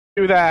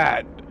do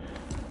that.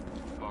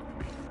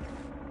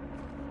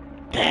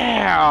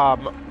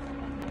 Damn.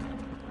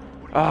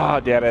 Ah,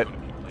 damn it.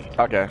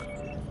 Okay.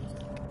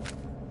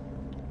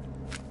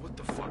 What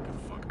the fuck?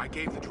 I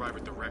gave the driver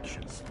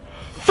directions.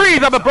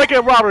 Freeze! I'm a break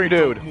and robbery,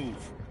 dude.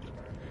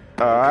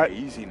 Alright.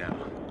 Easy now.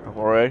 Don't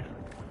worry.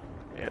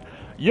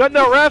 You're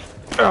under arrest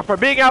for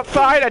being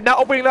outside and not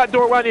opening that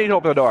door when you need to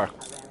open the door.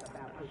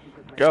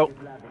 Go.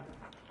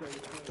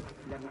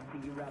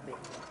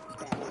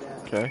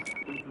 Okay.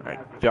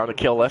 Alright, down the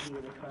kill list.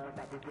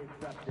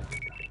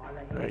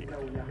 Right.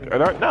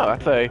 No,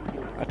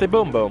 that's a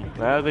boom boom.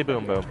 That is a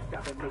boom boom.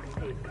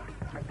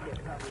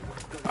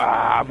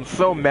 Ah, I'm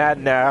so mad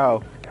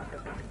now.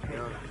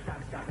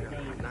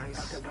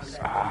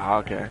 Ah,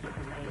 okay.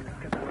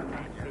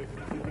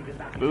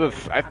 This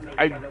is,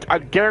 I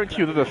guarantee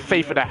you there's a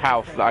safe in the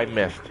house that I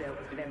missed.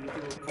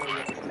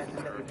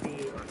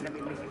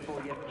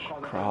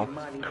 Crawl,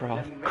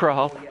 crawl,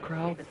 crawl,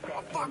 crawl.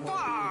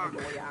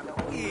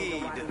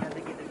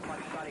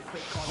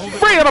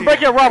 Freedom! I'm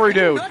breaking a robbery,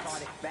 dude!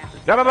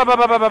 You're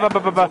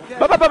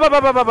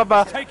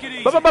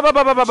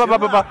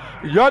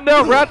under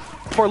arrest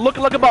for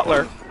looking like a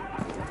butler.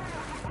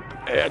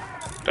 And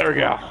there we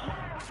go.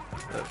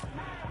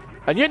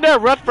 And you're under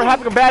arrest for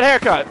having a bad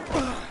haircut.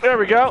 There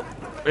we go.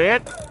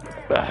 And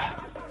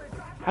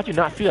how'd you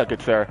not see that,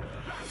 good sir?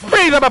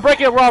 Freeze! I'm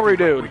breaking a robbery,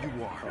 dude.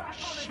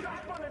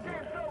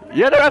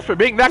 You're under arrest for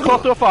being that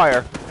close to a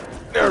fire.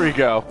 There we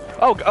go.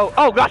 Oh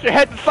gosh, your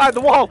head's inside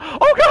the wall.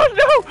 Oh gosh,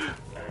 no!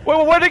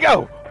 Where'd it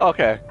go?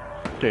 Okay.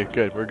 Okay,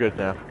 good. We're good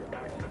now.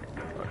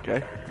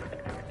 Okay.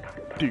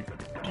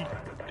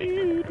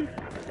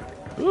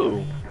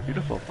 Ooh,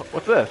 beautiful.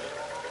 What's this?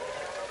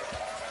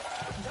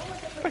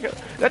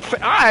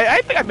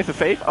 I think I missed a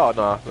safe. Oh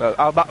no,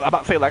 I'm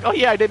about to say like, oh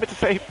yeah, I did miss a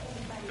safe.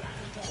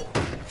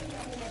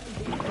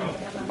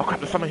 Oh crap,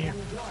 there's someone here.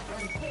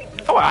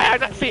 Oh, I've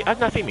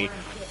not seen me.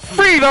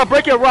 Freeze! I'll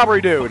break your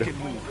robbery, dude.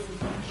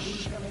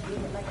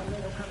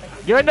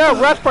 You're under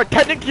arrest for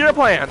attending to your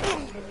plans.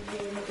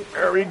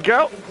 There we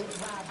go.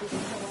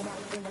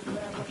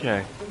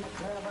 Okay.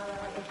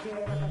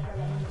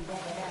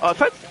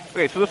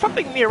 Okay, so there's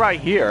something near right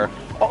here.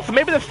 Oh, so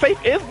maybe the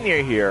safe is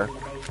near here.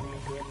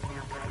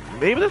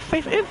 Maybe the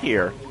safe is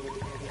here.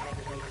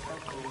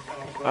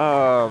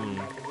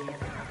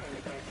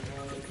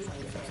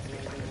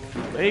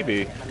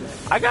 Maybe.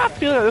 I got a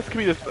feeling that this could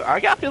be this. I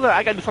got a feeling that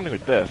I gotta do something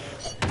with this.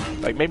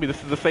 Like maybe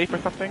this is the safe or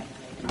something.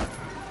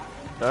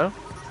 No?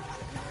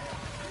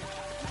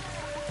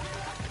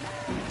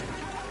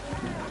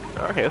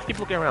 Okay, let's keep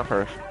looking around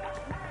first.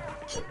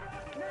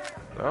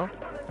 No?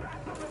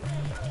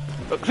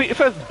 Look, see, it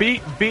says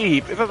beep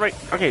beep. It says right.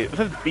 Okay, it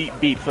says beep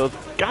beep, so it's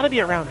gotta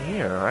be around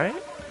here, right?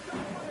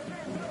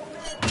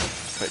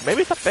 Wait,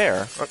 maybe it's up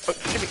there.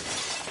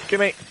 Give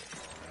me.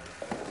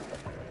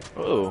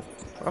 Ooh,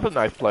 that's a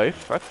nice place.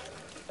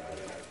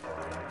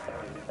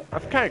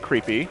 That's kind of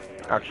creepy,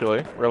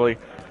 actually. Really,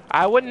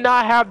 I would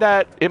not have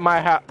that in my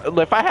house.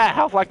 If I had a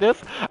house like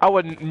this, I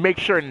would make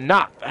sure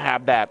not to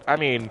have that. I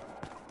mean,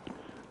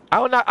 I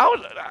would not.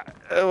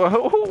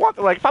 Who wants,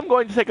 like, if I'm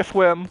going to take a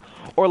swim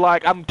or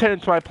like I'm tending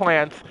to my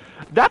plants,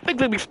 that thing's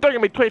gonna be staring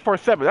at me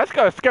 24/7. That's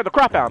gonna scare the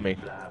crap out of me.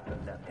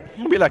 I'm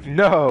gonna be like,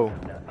 no.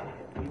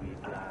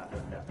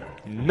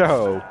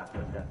 No.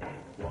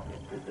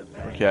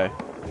 Okay.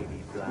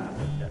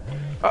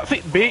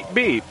 See, beep,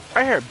 beep.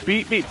 I hear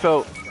beep, beep.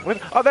 So,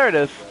 oh, there it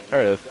is.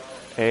 There it is.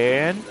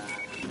 And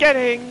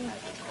getting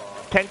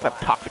tanks of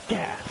toxic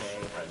gas.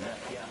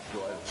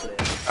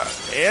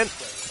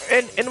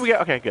 And we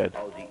got. Okay, good.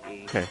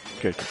 Okay,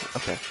 good.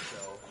 Okay.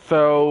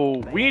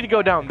 So we need to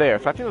go down there.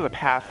 So I think there's a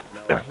path.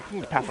 I think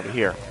there's a path over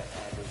here.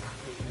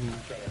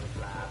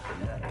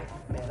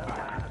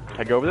 Can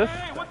I go over this?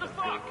 Hey, what the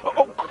fuck?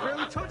 Oh.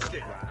 Barely touched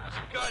it.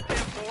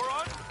 Goddamn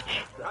moron.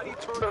 How do you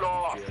turn it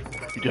off?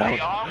 You don't.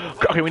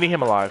 Okay, we need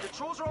him alive.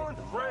 Controls are all in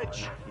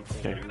French.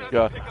 Okay,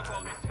 go.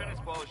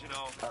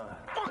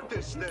 Fuck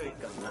this thing.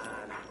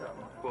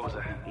 What was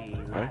that?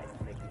 Right.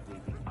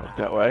 Look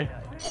that way.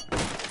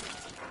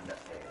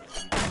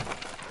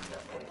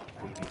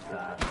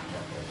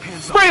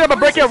 Straight up a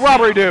break your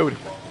robbery, dude.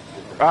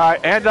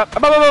 Alright, hands up.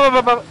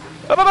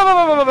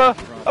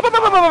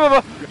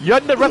 You're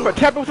under arrest for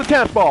tampering with a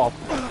tennis ball.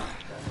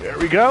 There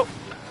we go.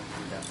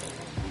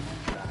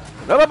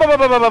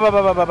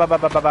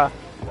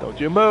 Don't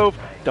you move.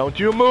 Don't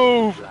you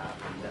move.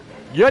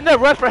 You're under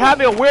arrest for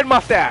having a weird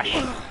mustache.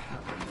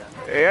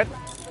 And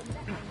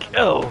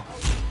oh,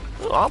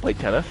 I'll play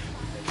tennis.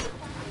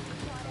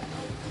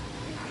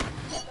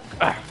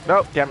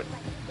 No, damn it.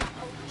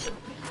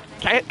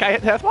 Can I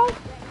hit tennis ball?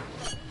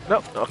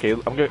 No. Okay,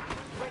 I'm good.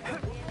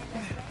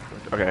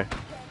 Okay.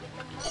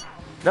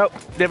 Nope.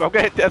 Damn, I'm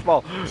gonna hit tennis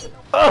ball.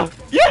 Oh,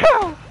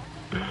 yeah!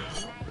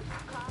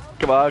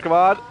 Come on, come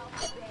on.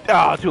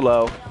 Ah, too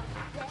low.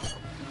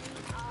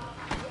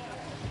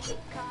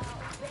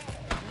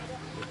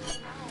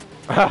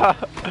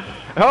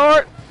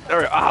 Hard.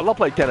 I love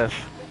playing tennis.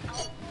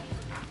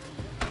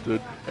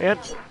 Dude. And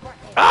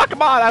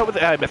come on!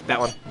 I missed that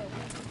one.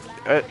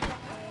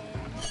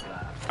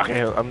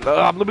 Okay, I'm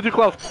a little bit too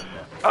close.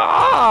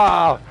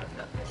 Ah!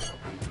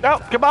 No,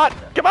 come on,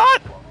 come on!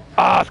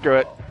 Ah, screw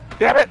it.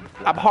 Damn it!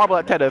 I'm horrible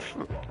at tennis.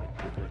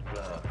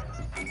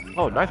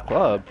 Oh, nice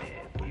club.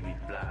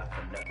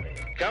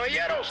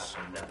 Caballeros!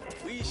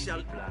 We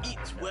shall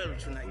eat well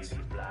tonight.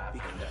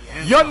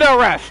 You're under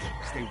arrest.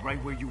 Stay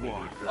right where you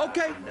are.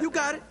 Okay, you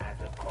got it.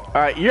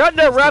 Alright, you're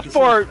under arrest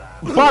for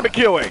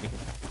barbecuing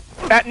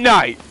at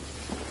night.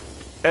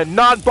 And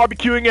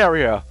non-barbecuing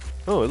area.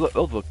 Oh,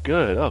 those look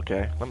good.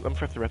 Okay, I'm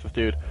first to arrest this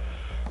dude.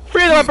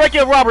 Freedom of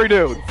breaking and robbery,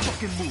 dude.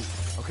 Fucking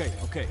move. Okay,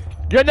 okay.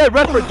 You're under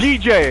arrest for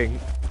DJing.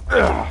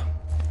 Ugh.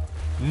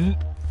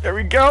 There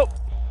we go.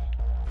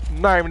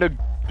 Not even a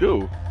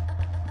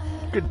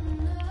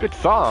good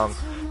song.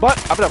 But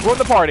I'm gonna ruin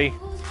the party.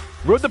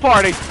 Ruin the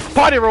party.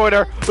 Party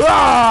ruiner.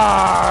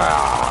 Ah!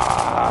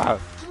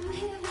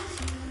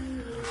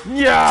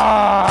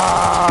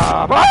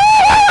 Yeah!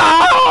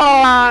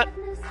 Ah!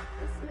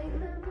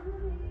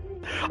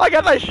 I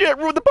got that shit.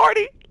 Ruin the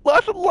party.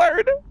 Lesson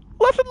learned.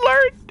 Lesson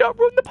learned. Don't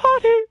ruin the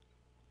party.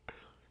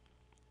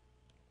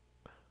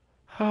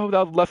 Oh,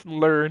 that was lesson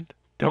learned.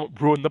 Don't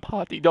ruin the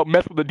party. Don't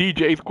mess with the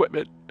DJ's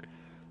equipment.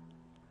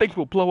 Things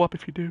will blow up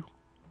if you do.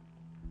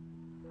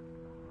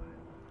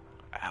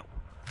 Ow.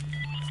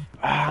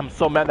 Ah, I'm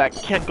so mad that I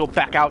can't go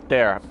back out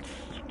there.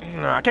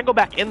 I can't go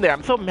back in there.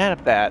 I'm so mad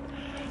at that.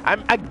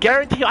 I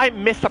guarantee you I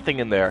missed something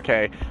in there,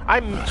 okay?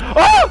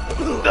 Oh!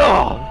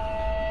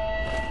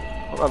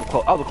 That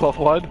was a close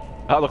one.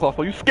 That was a close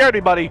one. You scared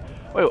me, buddy.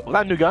 Wait, was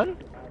that a new gun?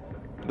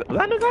 Was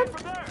that a new gun?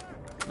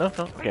 No,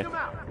 no, okay.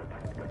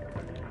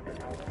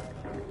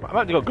 I'm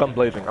about to go gun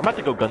blazing. I'm about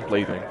to go gun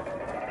blazing.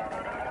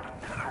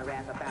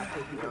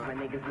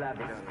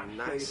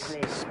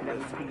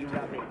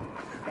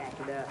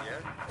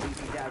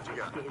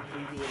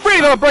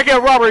 Freedom of breaking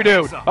and robbery,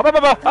 dude!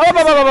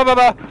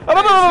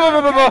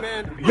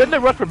 You're in the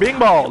rush for being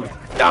bald.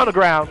 Down the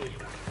ground.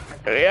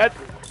 Yeah.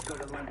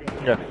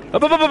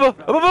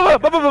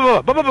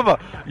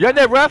 You're in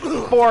the rush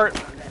for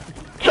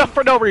just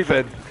for no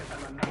reason.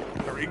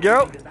 There we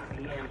go.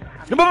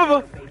 You're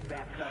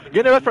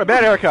in the rush for a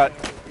bad haircut.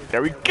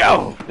 There we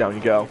go. Down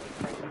you go.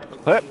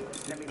 Flip.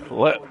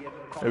 Flip.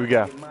 There we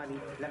go.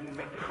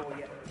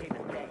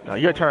 Now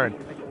your turn.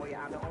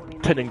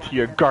 Tending to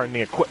your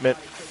gardening equipment.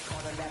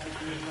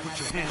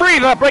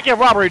 Freeze up, breaking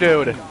robbery,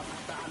 dude.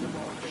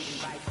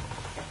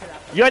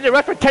 You're on your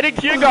rest for tending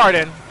to your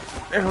garden.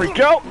 There we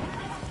go.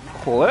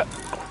 Flip.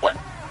 Flip.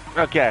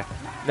 Okay.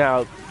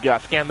 Now you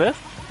gotta scan this,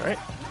 right?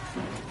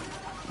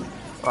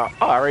 Oh,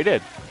 I already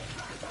did.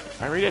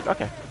 I already did.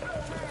 Okay.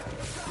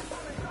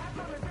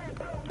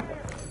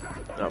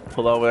 Now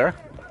pull over there.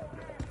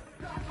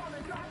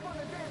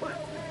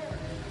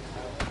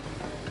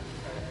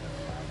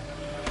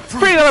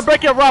 Freedom of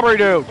breaking robbery,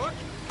 dude!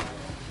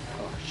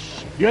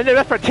 You're under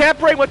arrest for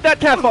tampering with that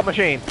tennis ball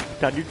machine!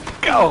 Down you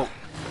go!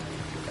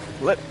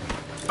 Flip.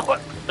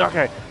 Flip.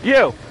 Okay,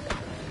 you!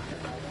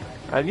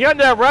 And you're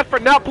under arrest for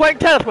not playing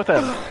tennis with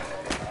him!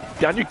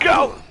 Down you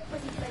go!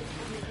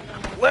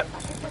 Flip.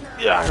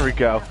 Yeah, here we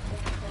go.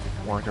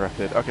 Warrant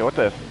arrested. Okay, what's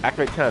this?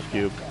 Activate tennis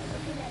cube.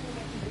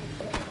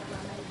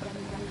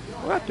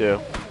 What'd that do?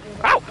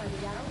 Ow!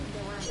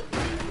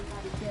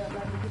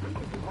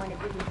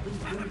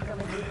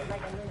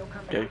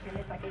 Okay.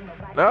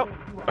 No.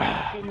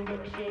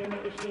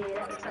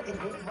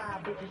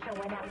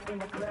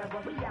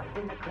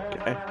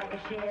 Okay.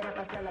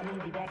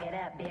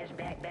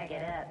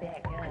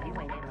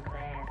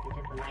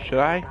 Should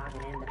I?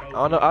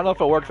 I don't know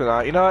if it works or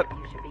not. You know what?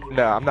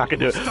 No, I'm not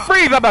gonna do it.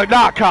 Freeze! I'm a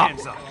not cop.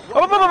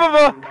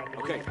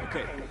 Okay,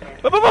 okay.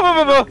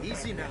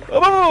 Easy now.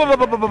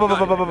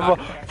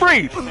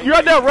 Freeze! You're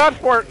under arrest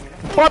for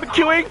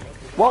barbecuing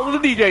while there's a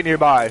DJ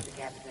nearby.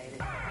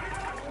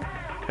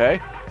 Okay.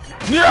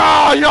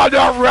 No, you're under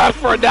arrest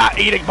for not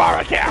eating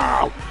barbecue.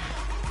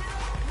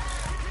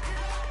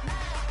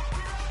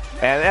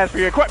 And as for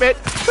your equipment,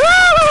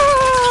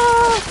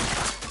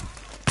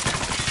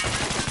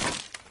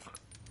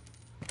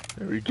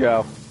 there we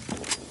go.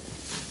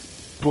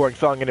 Boring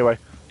song anyway.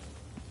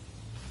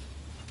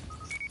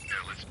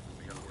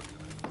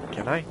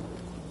 Can I?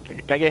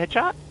 Can I get a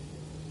headshot?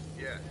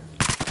 Yeah.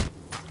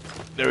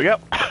 There we go.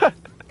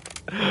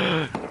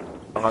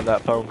 On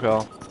that phone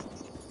call.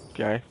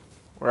 Okay.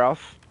 Where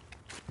else?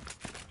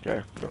 Okay.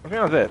 I think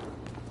that was it.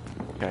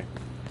 Okay.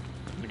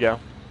 Here we go.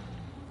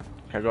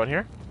 Can I go in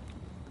here?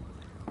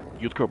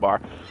 Use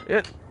crowbar.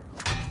 It's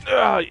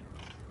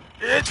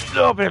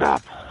open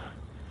up.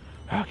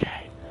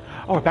 Okay.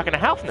 Oh, we're back in the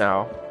house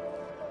now.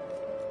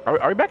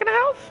 Are we back in the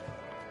house?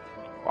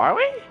 Are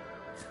we?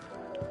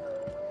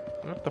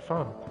 What's the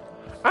phone?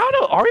 I don't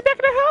know. Are we back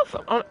in the house?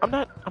 I'm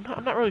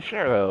not really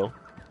sure though.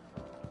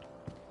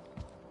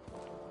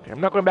 Okay, I'm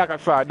not going back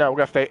outside. No, we're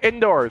gonna stay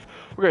indoors.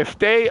 We're gonna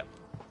stay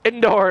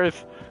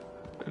indoors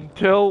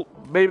until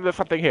maybe there's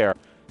something here.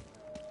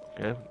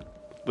 Okay,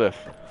 this.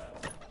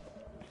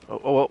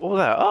 Oh, what was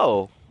that?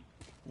 Oh,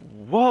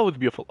 whoa, it's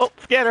beautiful. Oh,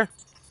 scanner.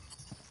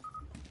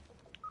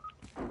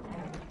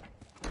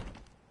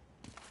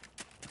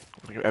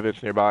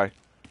 Evidence nearby.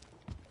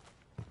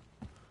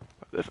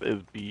 This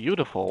is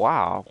beautiful.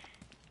 Wow.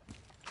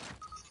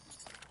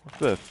 What's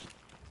this?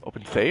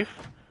 Open safe?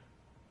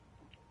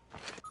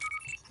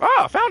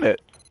 Oh, found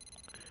it.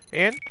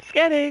 And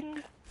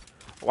scanning.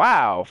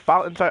 Wow.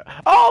 File inside.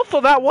 Oh, so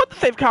that was the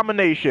safe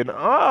combination.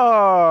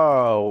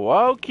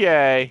 Oh,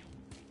 okay.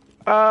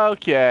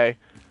 Okay.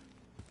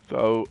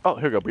 So, oh,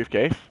 here we go,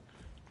 briefcase.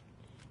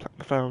 Tap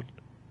the phone.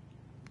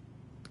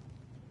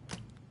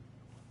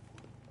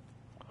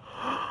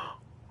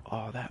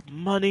 All that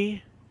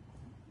money.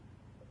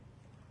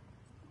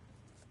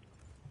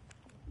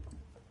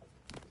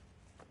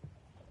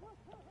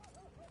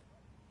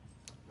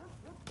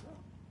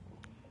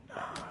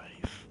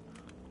 Nice.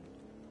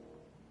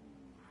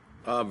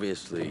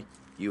 Obviously,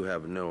 you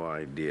have no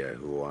idea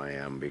who I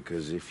am,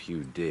 because if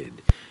you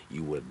did,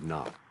 you would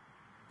not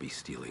be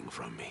stealing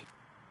from me.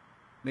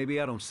 Maybe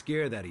I don't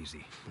scare that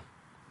easy.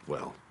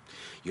 Well,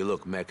 you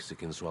look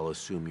Mexican, so I'll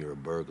assume you're a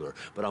burglar,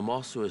 but I'm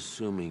also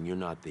assuming you're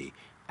not the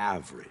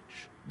average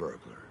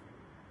burglar.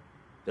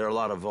 There are a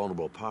lot of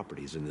vulnerable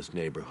properties in this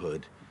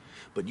neighborhood,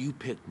 but you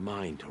picked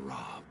mine to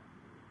rob.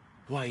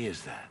 Why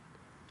is that?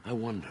 I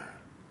wonder.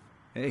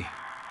 Hey,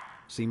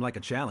 seemed like a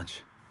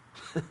challenge.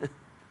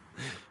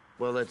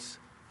 Well, let's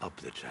up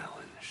the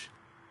challenge.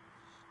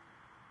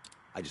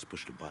 I just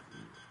pushed a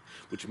button,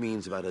 which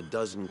means about a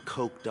dozen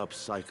coked-up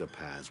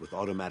psychopaths with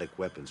automatic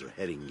weapons are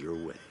heading your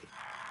way.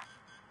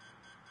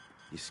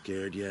 You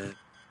scared yet?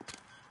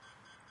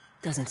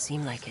 Doesn't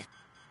seem like it.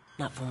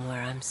 Not from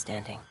where I'm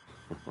standing.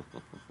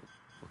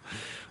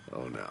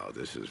 Oh, no,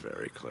 this is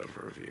very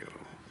clever of you.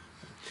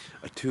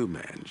 A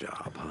two-man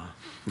job, huh?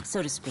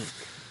 So to speak.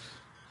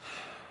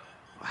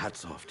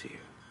 Hats off to you.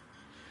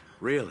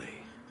 Really.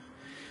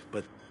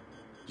 But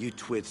you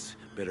twits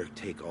better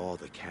take all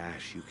the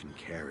cash you can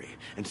carry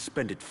and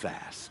spend it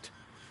fast.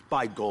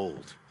 Buy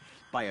gold.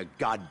 Buy a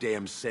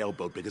goddamn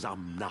sailboat, because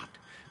I'm not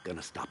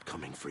gonna stop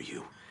coming for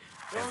you.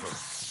 Ever.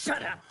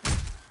 Shut up!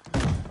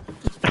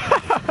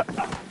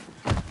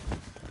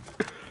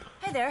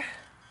 Hey there.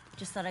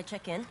 Just thought I'd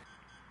check in.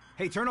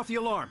 Hey, turn off the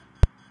alarm.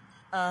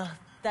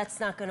 That's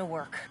not gonna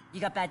work.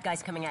 You got bad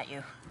guys coming at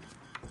you.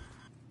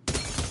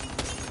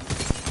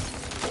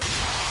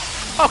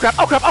 Oh crap,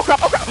 oh crap, oh crap,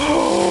 oh crap!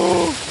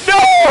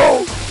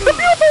 No! The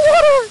beautiful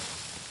water!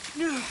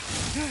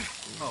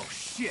 Oh,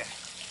 shit.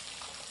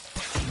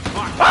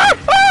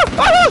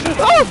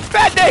 Oh,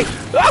 bad day!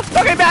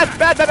 Ah, okay,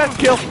 bad,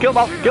 kill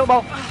them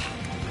all.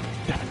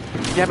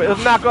 Yeah, but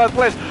it's not going to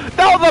place.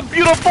 That was a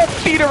beautiful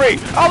scenery!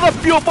 That was a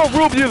beautiful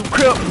room you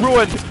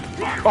ruined!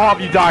 All of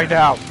you die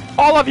now.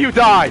 All of you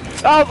die!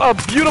 That was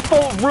a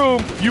beautiful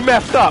room you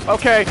messed up,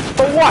 okay?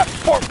 For what?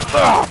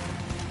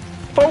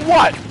 For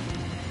what?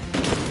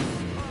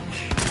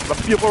 The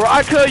beautiful,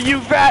 I could have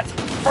used that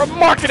for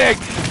marketing!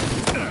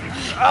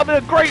 Of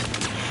the great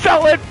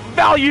selling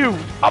value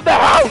of the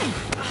house!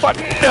 But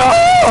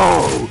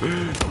no!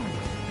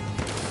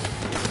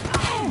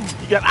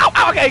 You get,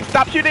 ow, okay,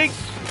 stop shooting!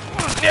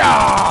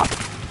 Yeah!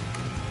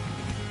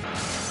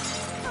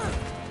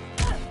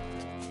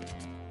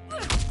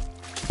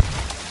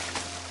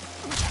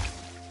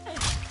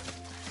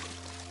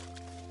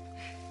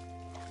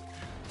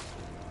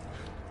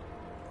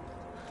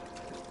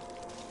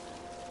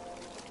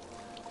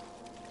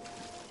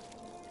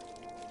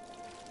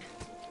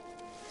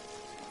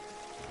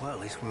 Well, at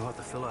least we won't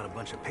have to fill out a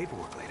bunch of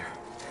paperwork later.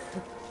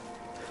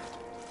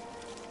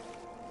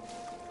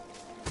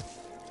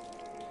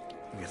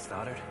 You get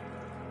started?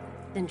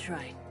 Then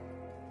try.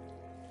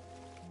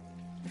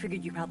 I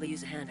figured you'd probably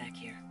use a hand back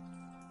here.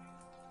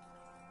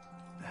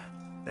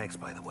 Thanks,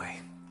 by the way.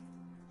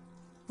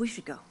 We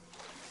should go.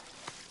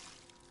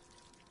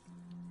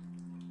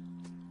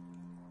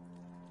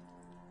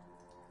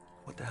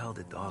 What the hell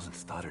did Dawes and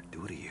Stoddard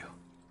do to you?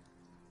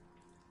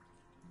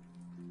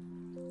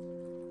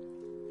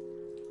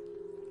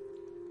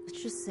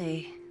 Let's just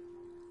say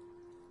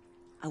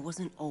I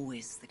wasn't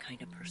always the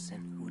kind of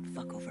person who would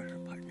fuck over her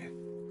partner.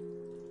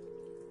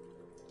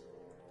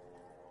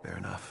 Fair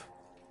enough.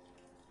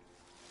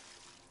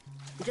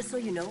 And just so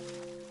you know,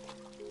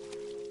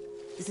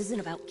 this isn't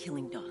about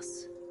killing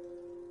Dawes.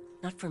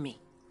 Not for me.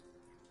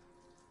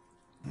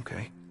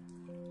 Okay.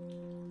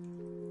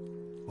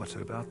 What's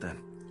it about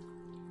then?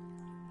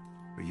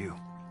 For you?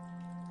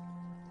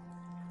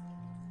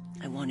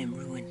 I want him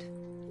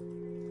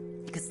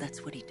ruined. Because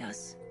that's what he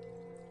does.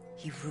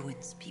 He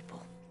ruins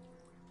people.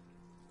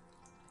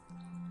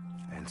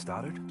 And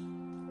Stoddard?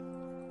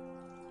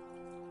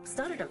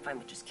 Stoddard I'm fine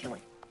with just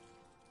killing.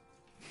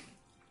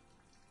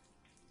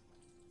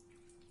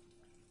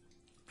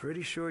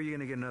 Pretty sure you're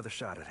gonna get another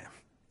shot at him.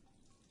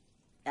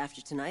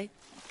 After tonight,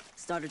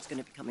 Stoddard's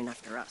gonna be coming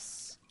after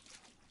us.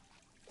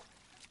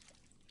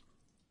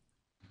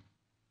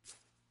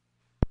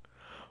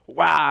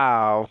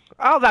 Wow,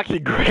 that was actually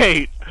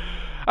great.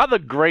 That was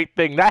a great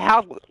thing. That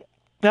house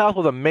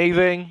was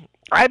amazing.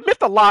 I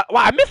missed a lot.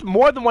 Wow, I missed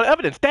more than one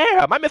evidence.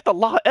 Damn, I missed a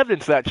lot of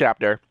evidence in that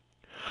chapter.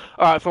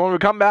 Alright, so when we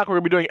come back, we're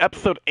going to be doing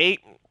episode 8,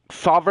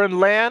 Sovereign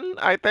Land,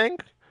 I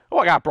think. Oh,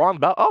 I got a bronze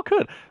belt. Oh,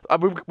 good.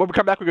 When we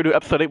come back, we're going to do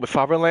episode 8 with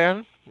Sovereign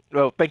Land.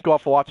 Well, thank you all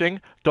for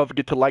watching. Don't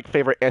forget to like,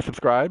 favorite, and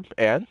subscribe,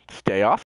 and stay awesome.